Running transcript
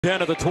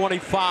10 of the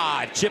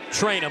 25. Chip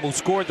Trainum, who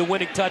scored the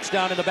winning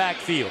touchdown in the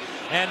backfield.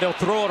 And they'll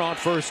throw it on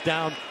first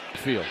down.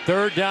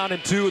 Third down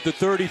and 2 at the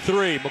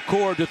 33.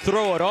 McCord to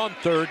throw it on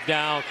third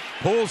down.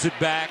 Pulls it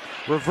back.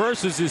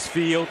 Reverses his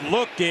field.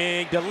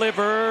 Looking.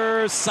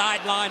 Delivers.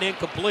 Sideline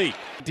incomplete.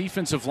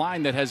 Defensive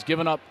line that has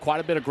given up quite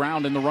a bit of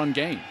ground in the run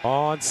game.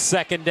 On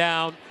second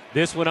down.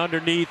 This one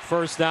underneath.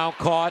 First down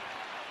caught.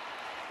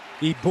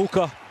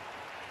 Ibuka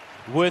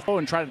with.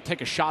 And try to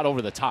take a shot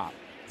over the top.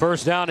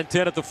 First down and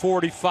 10 at the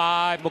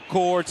 45.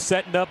 McCord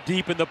setting up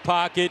deep in the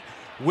pocket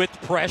with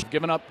pressure.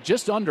 Giving up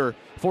just under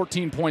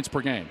 14 points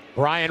per game.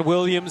 Brian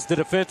Williams, the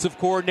defensive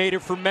coordinator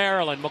for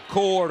Maryland.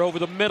 McCord over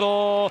the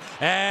middle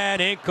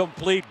and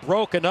incomplete.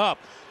 Broken up.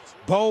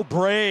 Bo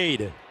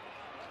Braid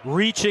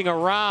reaching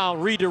around,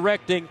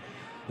 redirecting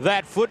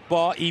that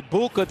football.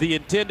 Ibuka, the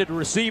intended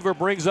receiver,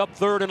 brings up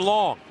third and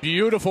long.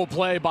 Beautiful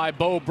play by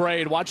Bo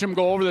Braid. Watch him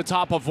go over the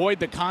top, avoid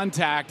the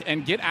contact,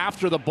 and get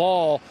after the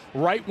ball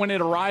right when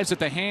it arrives at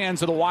the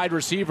hands of the wide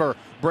receiver.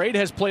 Braid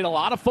has played a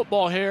lot of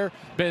football here,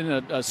 been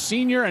a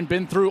senior, and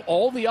been through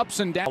all the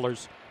ups and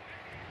downs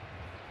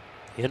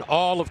in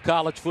all of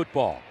college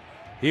football.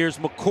 Here's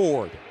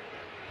McCord.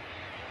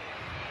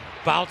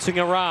 Bouncing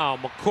around.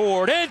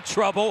 McCord in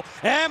trouble,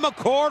 and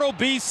McCord will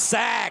be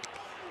sacked.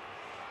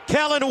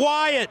 Kellen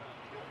Wyatt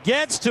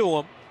gets to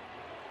him.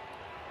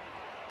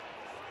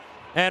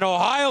 And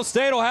Ohio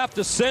State will have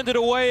to send it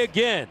away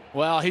again.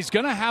 Well, he's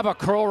going to have a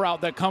curl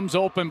route that comes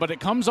open, but it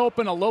comes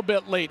open a little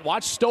bit late.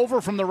 Watch Stover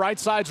from the right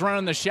side's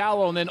running the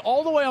shallow, and then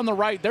all the way on the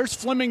right, there's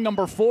Fleming,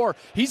 number 4.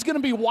 He's going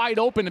to be wide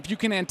open. If you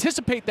can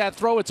anticipate that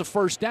throw, it's a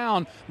first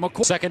down.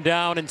 Second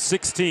down and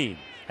 16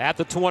 at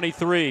the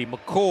 23.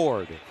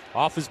 McCord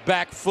off his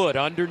back foot,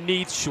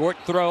 underneath, short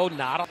throw,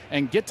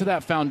 and get to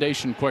that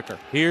foundation quicker.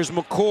 Here's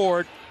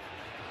McCord.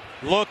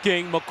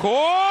 Looking,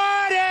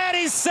 McCord, and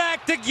he's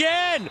sacked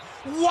again.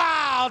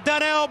 Wow,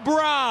 Donnell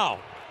Brown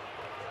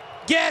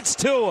gets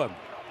to him.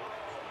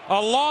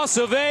 A loss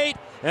of 8,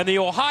 and the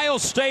Ohio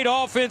State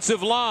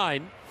offensive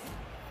line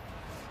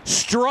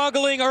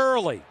struggling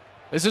early.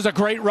 This is a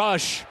great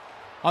rush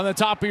on the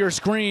top of your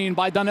screen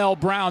by Donnell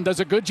Brown.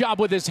 Does a good job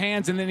with his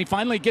hands, and then he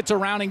finally gets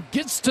around and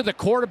gets to the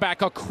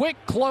quarterback. A quick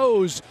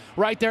close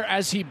right there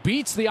as he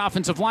beats the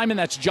offensive lineman.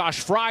 That's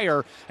Josh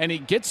Fryer, and he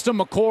gets to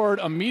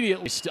McCord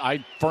immediately.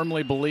 I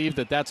firmly believe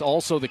that that's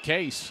also the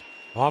case.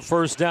 On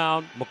first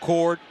down,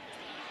 McCord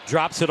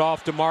drops it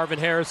off to Marvin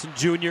Harrison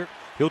Jr.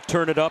 He'll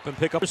turn it up and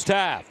pick up first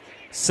half.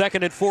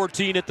 Second and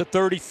 14 at the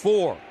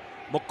 34.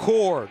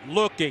 McCord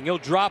looking. He'll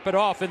drop it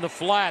off in the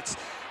flats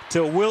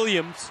to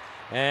Williams.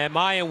 And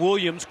Mayan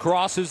Williams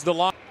crosses the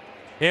line.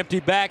 Empty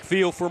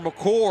backfield for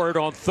McCord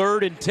on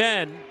 3rd and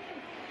 10.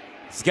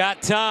 He's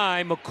got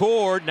time.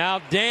 McCord now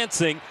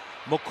dancing.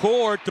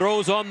 McCord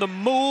throws on the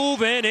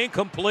move and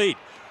incomplete.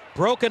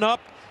 Broken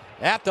up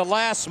at the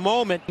last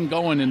moment.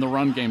 Going in the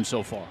run game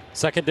so far.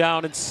 Second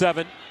down and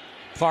 7.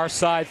 Far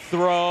side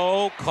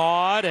throw.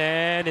 Caught,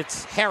 and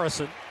it's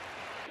Harrison.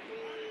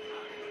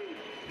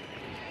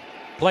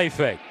 Play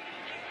fake.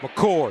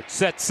 McCord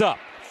sets up.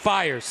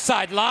 Fires.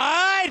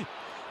 Sideline.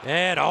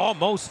 And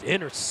almost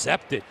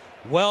intercepted.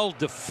 Well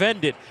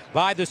defended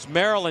by this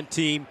Maryland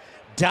team.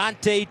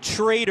 Dante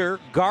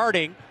Trader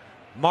guarding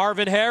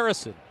Marvin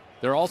Harrison.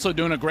 They're also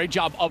doing a great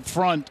job up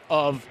front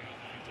of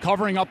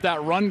covering up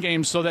that run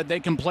game so that they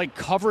can play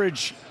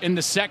coverage in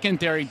the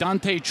secondary.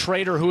 Dante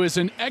Trader, who is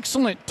an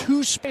excellent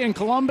two-spy in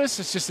Columbus.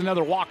 It's just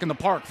another walk in the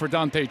park for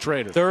Dante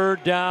Trader.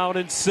 3rd down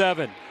and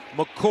 7.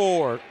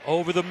 McCord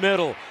over the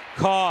middle.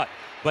 Caught.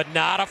 But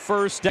not a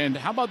first down. And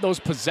how about those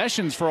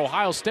possessions for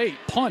Ohio State?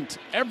 Punt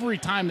every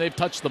time they've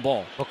touched the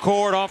ball.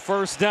 McCord on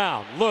first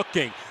down.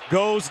 Looking.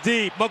 Goes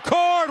deep.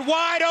 McCord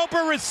wide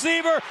open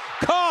receiver.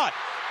 Caught.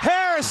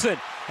 Harrison.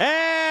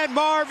 And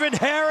Marvin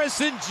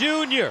Harrison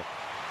Jr.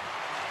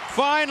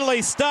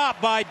 Finally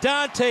stopped by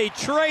Dante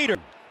Trader.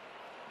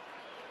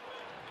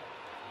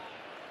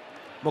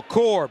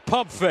 McCord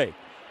pump fake.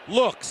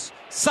 Looks.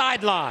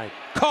 Sideline.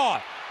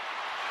 Caught.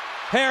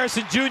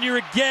 Harrison Jr.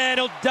 again.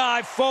 He'll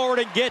dive forward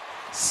and get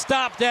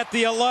stopped at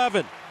the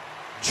 11.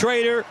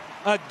 Trader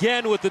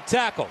again with the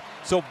tackle.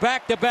 So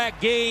back-to-back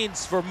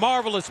gains for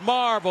Marvelous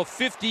Marv of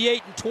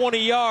 58 and 20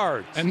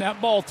 yards. And that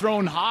ball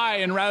thrown high,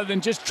 and rather than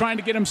just trying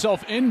to get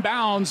himself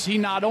inbounds, he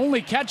not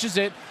only catches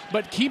it,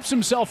 but keeps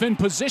himself in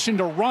position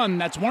to run.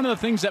 That's one of the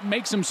things that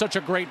makes him such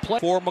a great player.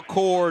 For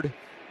McCord.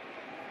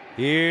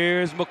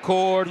 Here's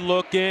McCord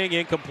looking,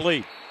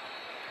 incomplete.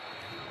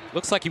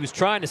 Looks like he was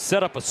trying to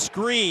set up a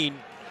screen.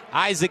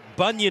 Isaac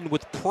Bunyan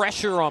with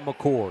pressure on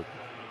McCord.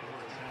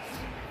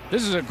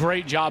 This is a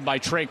great job by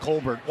Trey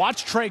Colbert.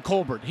 Watch Trey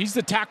Colbert. He's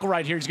the tackle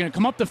right here. He's going to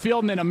come up the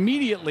field, and then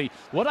immediately,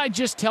 what I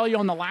just tell you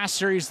on the last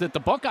series that the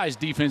Buckeyes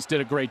defense did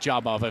a great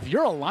job of. If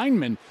you're a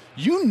lineman,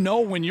 you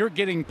know when you're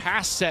getting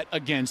pass set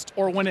against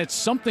or when it's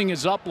something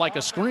is up like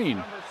a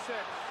screen.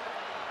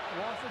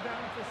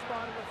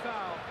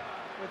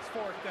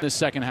 This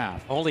second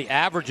half. Only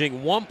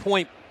averaging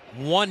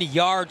 1.1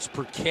 yards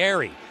per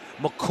carry.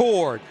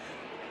 McCord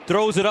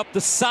throws it up the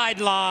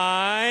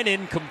sideline,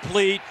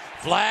 incomplete.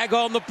 Flag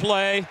on the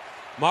play.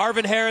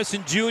 Marvin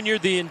Harrison Jr.,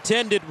 the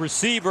intended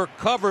receiver,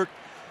 covered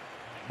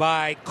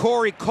by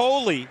Corey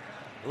Coley.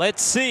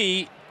 Let's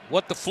see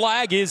what the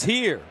flag is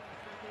here.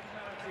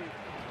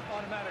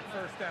 Automatic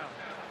first down.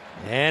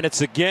 And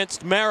it's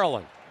against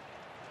Maryland.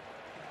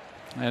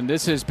 And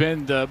this has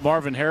been the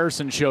Marvin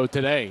Harrison show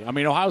today. I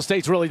mean, Ohio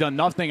State's really done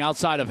nothing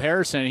outside of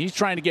Harrison. He's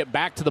trying to get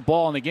back to the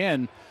ball, and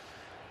again,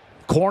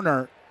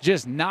 corner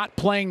just not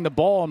playing the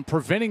ball and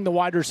preventing the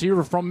wide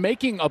receiver from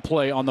making a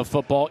play on the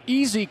football.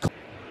 Easy.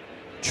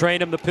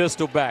 Train him the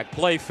pistol back,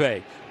 play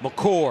fake.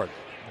 McCord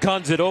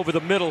guns it over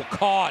the middle,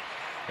 caught.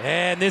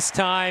 And this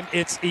time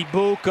it's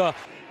Ibuka.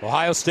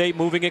 Ohio State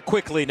moving it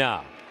quickly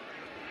now.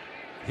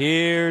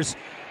 Here's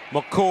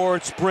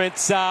McCord,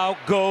 sprints out,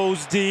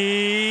 goes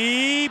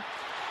deep.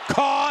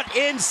 Caught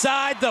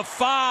inside the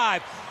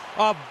 5.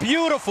 A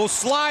beautiful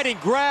sliding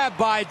grab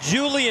by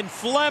Julian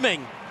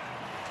Fleming.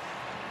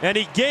 And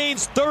he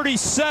gains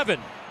 37.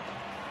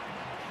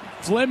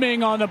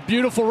 Fleming on a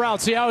beautiful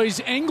route. See how he's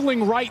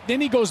angling right, then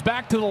he goes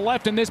back to the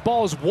left, and this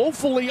ball is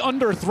woefully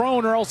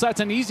underthrown, or else that's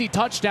an easy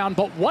touchdown.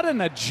 But what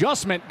an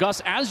adjustment,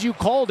 Gus, as you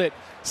called it,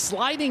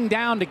 sliding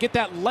down to get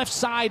that left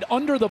side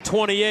under the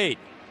 28.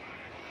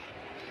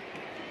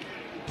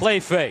 Play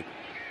fake.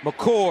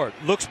 McCord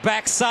looks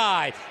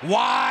backside.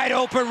 Wide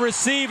open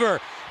receiver.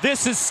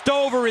 This is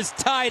Stover, his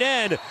tight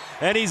end,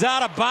 and he's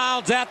out of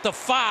bounds at the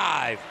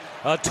 5.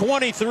 A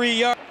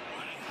 23-yard.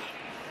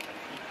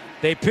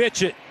 They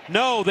pitch it.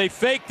 No, they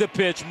fake the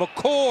pitch.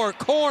 McCord,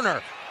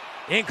 corner.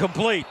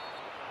 Incomplete.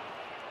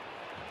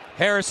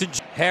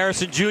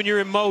 Harrison Jr.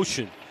 in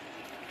motion.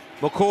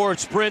 McCord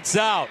sprints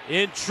out.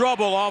 In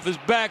trouble off his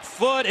back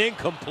foot.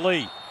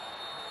 Incomplete.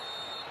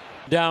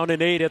 Down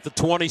and 8 at the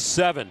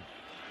 27.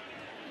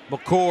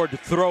 McCord to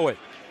throw it.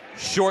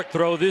 Short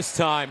throw this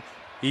time.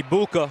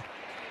 Ibuka.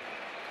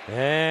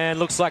 And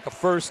looks like a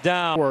first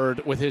down.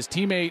 With his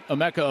teammate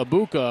Emeka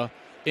Ibuka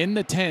in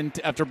the tent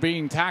after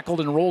being tackled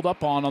and rolled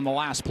up on the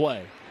last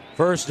play.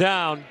 First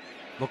down.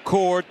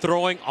 McCord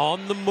throwing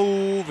on the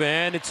move,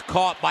 and it's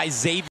caught by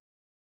Xavier.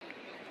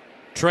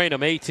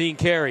 Trainum, 18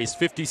 carries,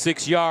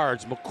 56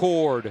 yards.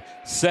 McCord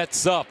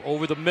sets up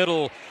over the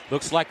middle.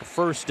 Looks like a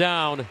first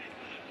down.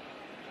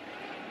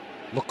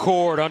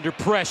 McCord under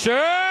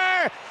pressure.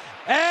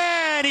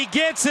 And he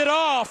gets it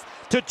off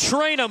to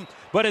Trainum,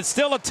 but it's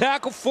still a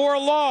tackle for a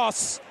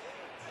loss.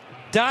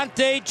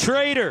 Dante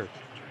Trader.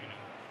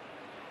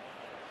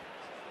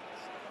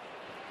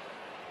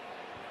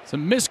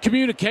 Some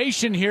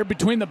miscommunication here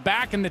between the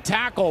back and the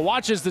tackle.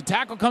 Watch as the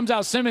tackle comes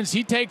out. Simmons,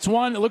 he takes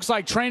one. It looks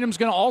like Trainum's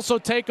going to also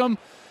take him.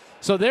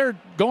 So they're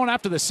going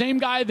after the same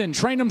guy. Then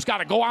Trainum's got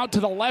to go out to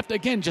the left.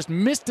 Again, just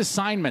missed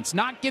assignments,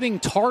 not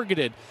getting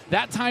targeted.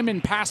 That time in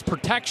pass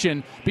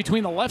protection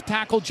between the left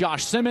tackle,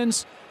 Josh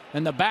Simmons,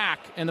 and the back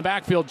in the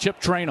backfield,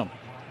 Chip Trainum.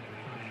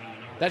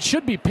 That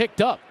should be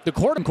picked up. The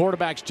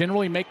quarterbacks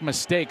generally make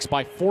mistakes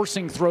by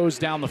forcing throws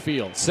down the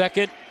field.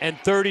 2nd and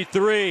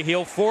 33.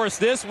 He'll force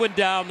this one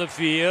down the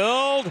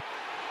field.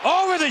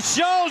 Over the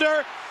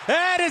shoulder,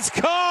 and it's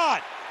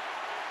caught.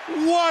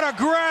 What a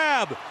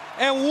grab,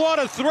 and what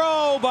a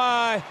throw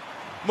by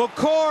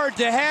McCord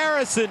to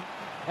Harrison,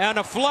 and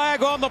a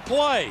flag on the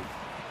play.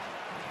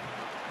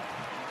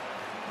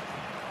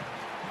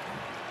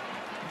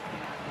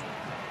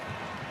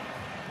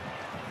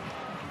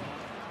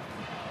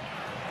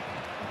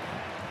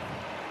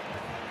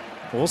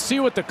 We'll see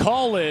what the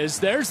call is.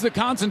 There's the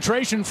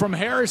concentration from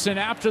Harrison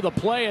after the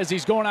play as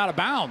he's going out of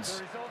bounds.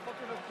 The result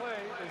of the play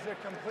is a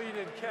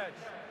completed catch.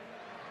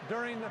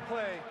 During the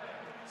play,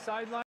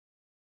 sideline.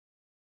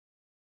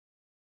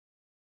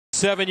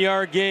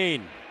 7-yard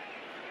gain.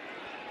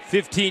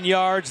 15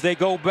 yards, they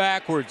go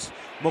backwards.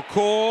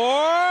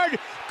 McCord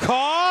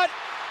caught.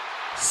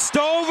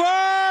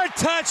 Stover,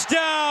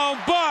 touchdown,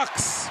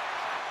 Bucks.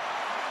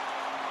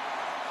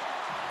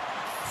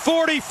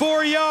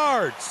 44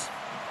 yards.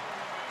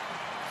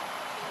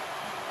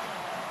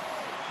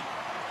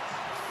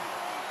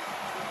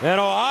 And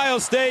Ohio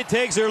State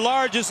takes their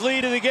largest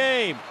lead of the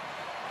game,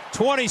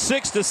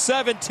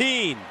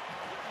 26-17.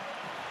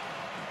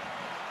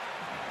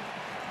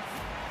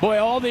 Boy,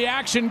 all the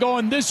action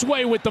going this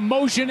way with the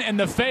motion and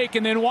the fake,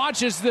 and then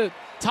watch as the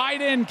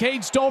tight end,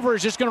 Cade Stover,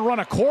 is just going to run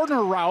a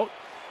corner route.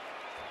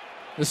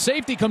 The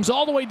safety comes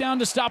all the way down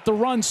to stop the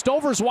run.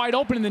 Stover's wide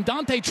open, and then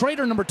Dante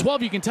Trader, number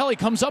 12, you can tell he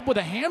comes up with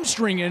a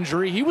hamstring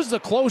injury. He was the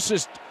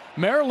closest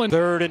Maryland.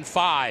 3rd and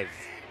 5.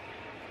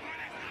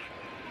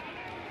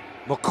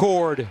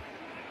 McCord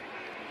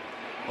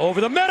over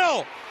the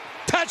middle.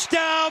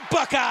 Touchdown,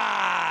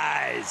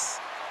 Buckeyes.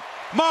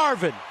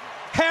 Marvin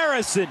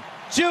Harrison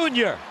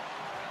Jr.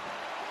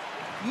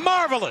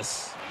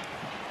 Marvelous.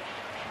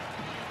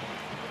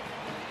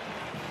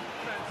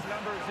 Defense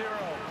number 0.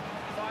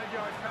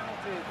 5-yard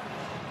penalty.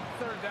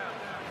 3rd down.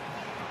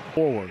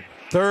 Forward.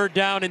 3rd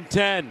down and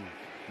 10.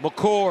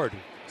 McCord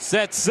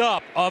sets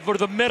up over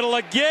the middle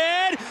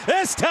again.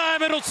 This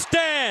time it'll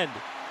stand.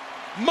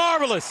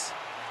 Marvelous.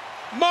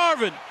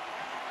 Marvin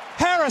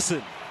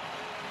Harrison.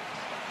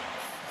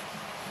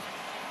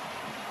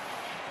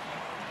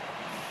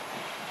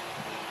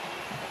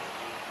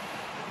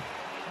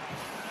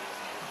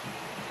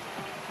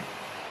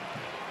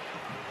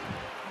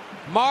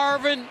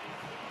 Marvin,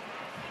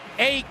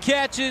 8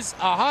 catches,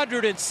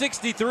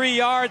 163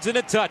 yards, and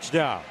a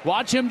touchdown.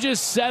 Watch him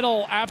just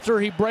settle after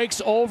he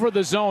breaks over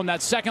the zone,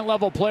 that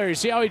second-level player. You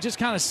see how he just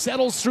kind of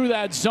settles through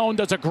that zone,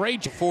 does a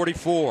great job.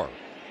 44.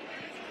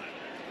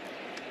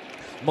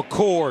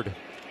 McCord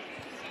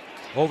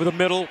over the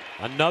middle,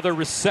 another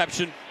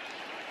reception.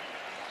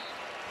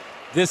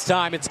 This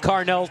time it's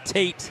Carnell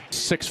Tate.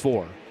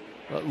 6'4",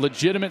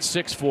 legitimate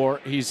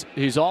 6'4".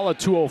 He's all at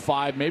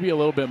 205, maybe a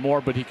little bit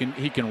more, but he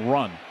can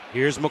run.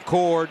 Here's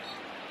McCord,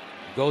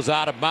 goes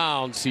out of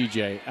bounds.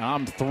 CJ,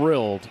 I'm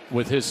thrilled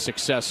with his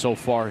success so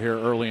far here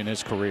early in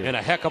his career. And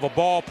a heck of a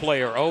ball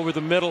player over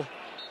the middle.